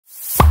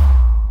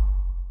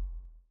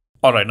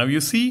Alright, now you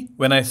see,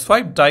 when I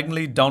swipe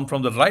diagonally down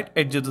from the right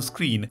edge of the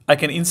screen, I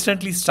can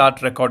instantly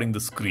start recording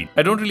the screen.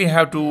 I don't really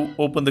have to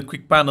open the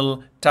quick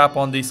panel, tap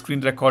on the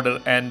screen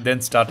recorder and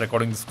then start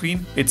recording the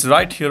screen. It's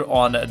right here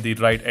on the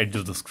right edge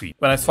of the screen.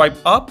 When I swipe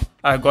up,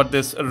 I've got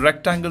this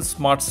rectangle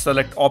smart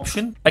select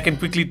option. I can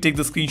quickly take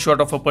the screenshot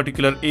of a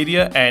particular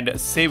area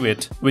and save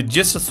it with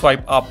just a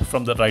swipe up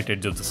from the right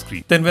edge of the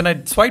screen. Then when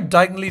I swipe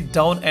diagonally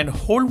down and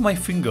hold my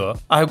finger,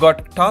 I've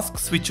got task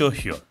switcher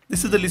here.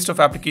 This is the list of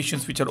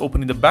applications which are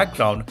open in the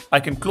background. I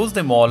can close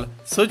them all,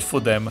 search for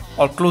them,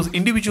 or close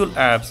individual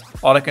apps,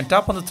 or I can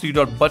tap on the three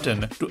dot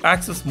button to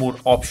access more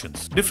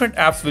options. Different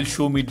apps will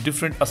show me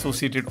different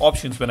associated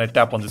options when I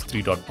tap on this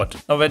three dot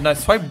button. Now when I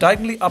swipe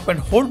diagonally up and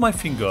hold my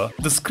finger,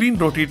 the screen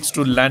rotates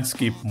to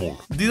landscape mode.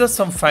 These are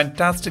some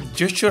fantastic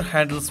gesture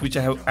handles which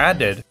I have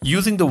added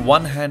using the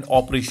One Hand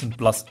Operation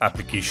Plus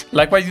application.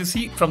 Likewise, you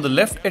see from the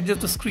left edge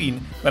of the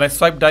screen, when I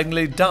swipe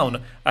diagonally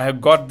down, I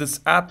have got this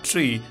app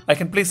tray. I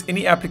can place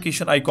any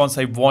application icons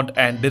I want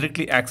and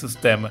directly access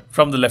them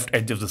from the left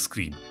edge of the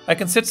screen. I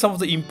can set some of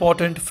the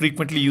important,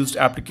 frequently used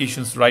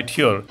applications right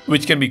here,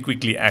 which can be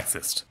quickly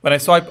accessed. When I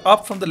swipe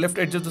up from the left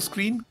edge of the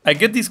screen, I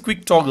get these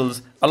quick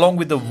toggles along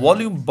with the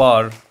volume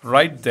bar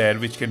right there,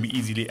 which can be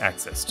easily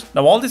accessed.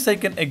 Now all this I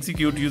can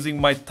execute using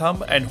my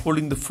thumb and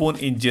holding the phone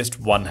in just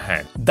one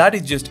hand. That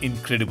is just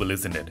incredible,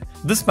 isn't it?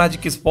 This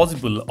magic is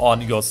possible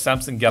on your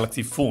Samsung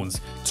Galaxy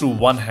phones through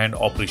One Hand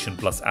Operation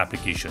Plus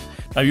application.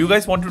 Now you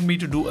guys wanted me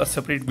to do a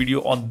separate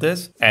video on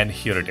this, and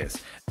here it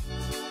is.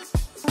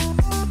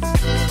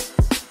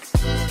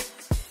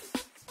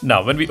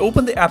 Now when we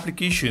open the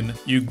application,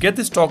 you get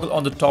this toggle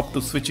on the top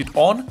to switch it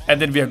on, and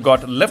then we have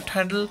got left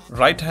handle,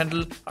 right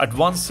handle,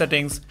 advanced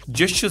settings,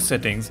 gesture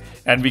settings,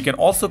 and we can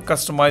also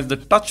customize the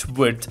touch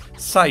width,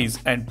 size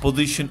and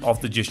position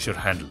of the gesture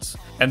handles.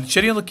 And the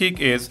cherry on the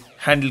cake is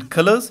handle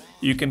colors.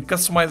 You can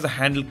customize the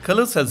handle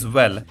colors as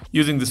well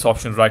using this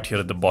option right here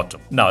at the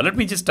bottom. Now let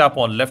me just tap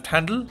on left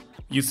handle.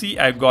 You see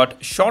I've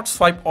got short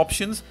swipe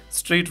options,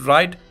 straight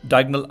right,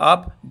 diagonal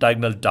up,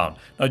 diagonal down.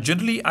 Now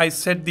generally I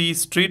set the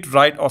straight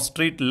right or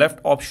straight left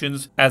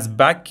options as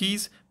back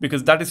keys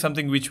because that is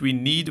something which we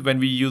need when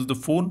we use the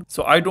phone.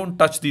 So I don't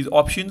touch these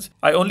options.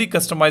 I only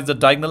customize the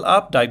diagonal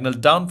up, diagonal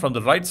down from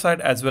the right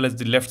side as well as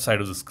the left side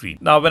of the screen.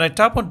 Now when I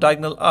tap on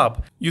diagonal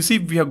up, you see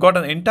we have got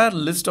an entire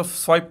list of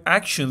swipe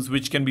actions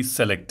which can be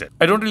selected.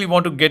 I don't really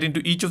want to get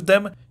into each of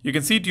them. You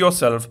can see it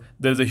yourself.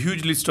 There is a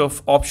huge list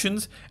of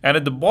options, and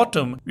at the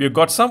bottom we have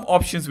got some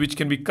options which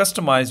can be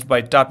customized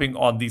by tapping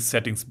on the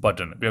settings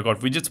button. We have got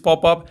widgets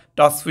pop-up,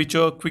 task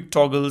switcher, quick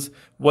toggles,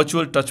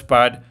 virtual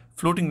touchpad,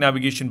 floating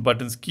navigation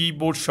buttons,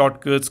 keyboard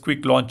shortcuts,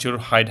 quick launcher,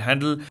 hide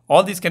handle.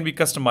 All these can be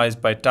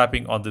customized by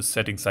tapping on this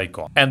settings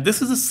icon. And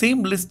this is the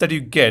same list that you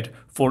get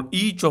for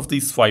each of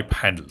these swipe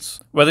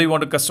handles. Whether you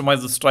want to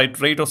customize the straight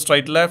right or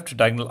straight left,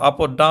 diagonal up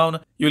or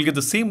down, you'll get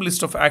the same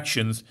list of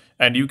actions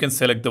and you can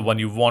select the one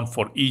you want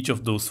for each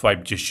of those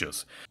swipe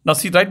gestures. Now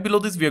see right below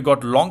this, we have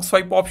got long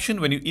swipe option.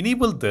 When you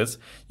enable this,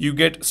 you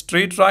get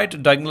straight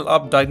right, diagonal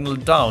up, diagonal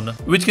down,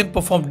 which can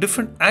perform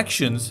different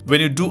actions when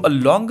you do a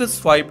longer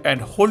swipe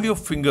and hold your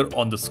finger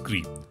on the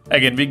screen.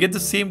 Again, we get the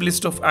same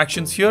list of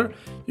actions here.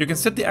 You can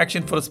set the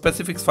action for a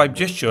specific swipe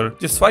gesture.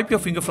 Just swipe your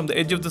finger from the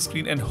edge of the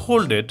screen and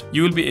hold it.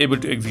 You will be able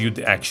to execute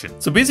the action.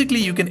 So basically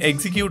you can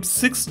execute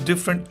 6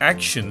 different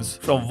actions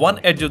from one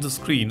edge of the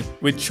screen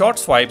with short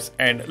swipes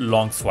and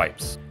long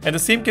swipes. And the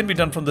same can be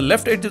done from the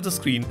left edge of the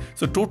screen.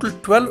 So total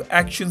 12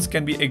 actions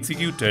can be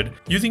executed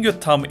using your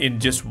thumb in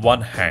just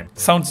one hand.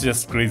 Sounds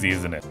just crazy,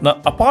 isn't it?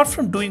 Now, apart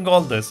from doing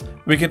all this,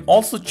 we can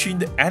also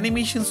change the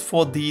animations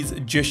for these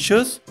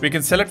gestures. We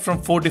can select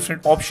from 4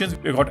 different options.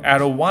 We've got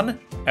arrow 1,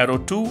 arrow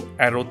 2,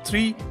 arrow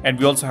 3, and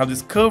we also have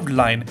this curved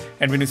line.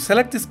 And when you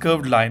select this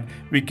curved line,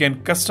 we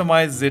can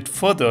customize it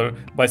further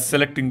by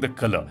selecting the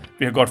color.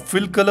 We have got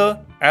fill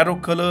color, arrow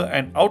color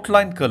and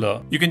outline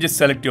color. You can just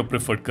select your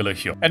preferred color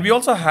here. And we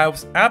also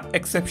have app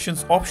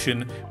exceptions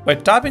option, by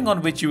tapping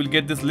on which you will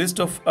get this list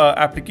of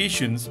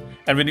applications,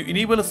 and when you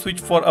enable a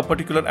switch for a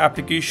particular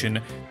application,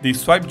 the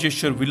swipe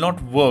gesture will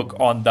not work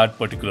on that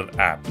particular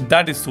app.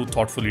 That is so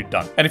thoughtfully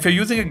done. And if you're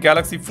using a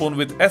Galaxy phone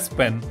with S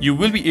Pen, you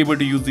will be able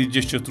to use the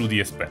gesture through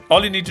the S Pen.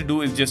 All you need to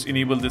do is just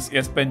enable this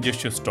S Pen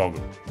gestures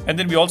toggle. And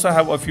then we also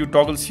have a few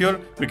toggles here.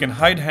 We can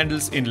hide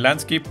handles in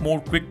landscape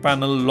mode, quick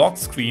panel, lock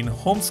screen,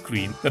 home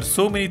screen. There are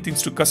so many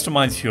things to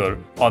customize here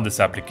on this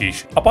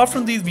application. Apart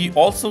from these, we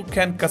also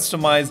can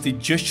customize the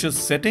gesture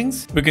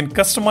settings. We can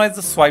customize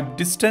the swipe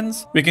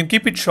distance. We can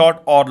keep it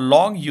short or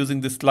long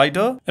using the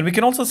slider. And we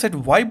can also set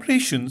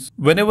vibrations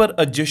whenever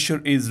a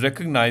gesture is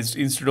recognized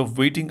instead of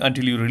waiting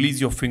until you release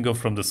your finger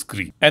from the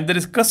screen. And there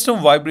is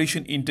custom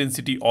vibration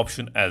intensity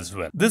option as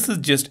well. This is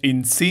just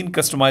insane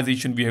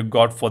customization we have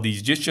got for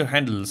these gesture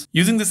handles.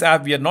 Using this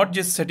app, we are not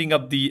just setting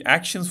up the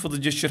actions for the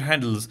gesture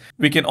handles.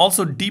 We can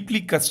also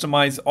deeply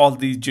customize all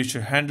these gesture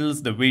application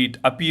handles, the way it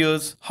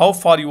appears, how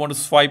far you want to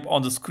swipe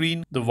on the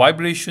screen, the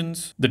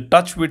vibrations, the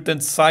touch width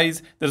and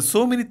size. There are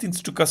so many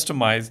things to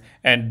customize,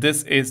 and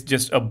this is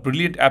just a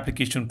brilliant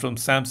application from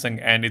Samsung,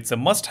 and it's a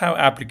must-have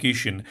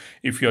application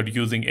if you're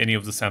using any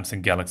of the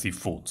Samsung Galaxy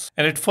phones.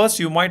 And at first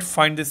you might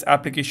find this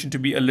application to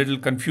be a little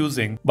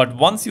confusing, but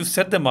once you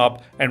set them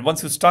up and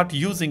once you start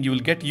using, you will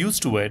get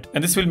used to it,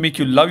 and this will make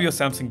you love your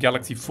Samsung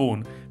Galaxy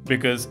phone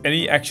because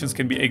any actions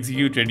can be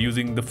executed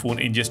using the phone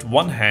in just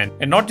one hand.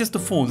 And not just the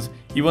phones,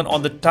 even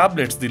on the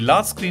tablets, the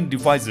large screen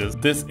devices,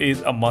 this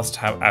is a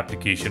must-have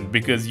application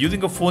because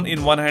using a phone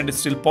in one hand is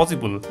still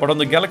possible, but on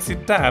the Galaxy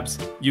tabs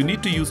you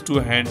need to use two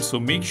hands, so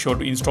make sure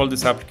to install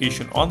this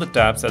application on the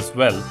tabs as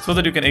well so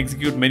that you can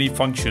execute many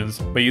functions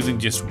by using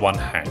just one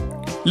hand.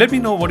 Let me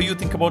know, what do you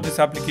think about this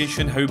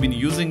application? Have you been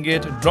using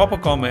it? Drop a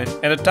comment,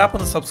 and a tap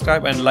on the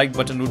subscribe and like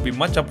button would be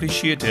much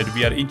appreciated.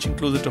 We are inching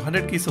closer to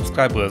 100k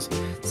subscribers,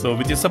 so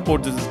with your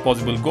support this is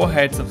possible. Go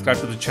ahead, subscribe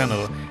to the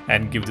channel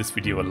and give this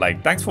video a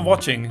like. Thanks for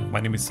watching.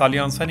 My name is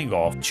Salian signing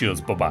off.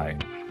 Cheers, bye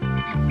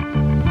bye.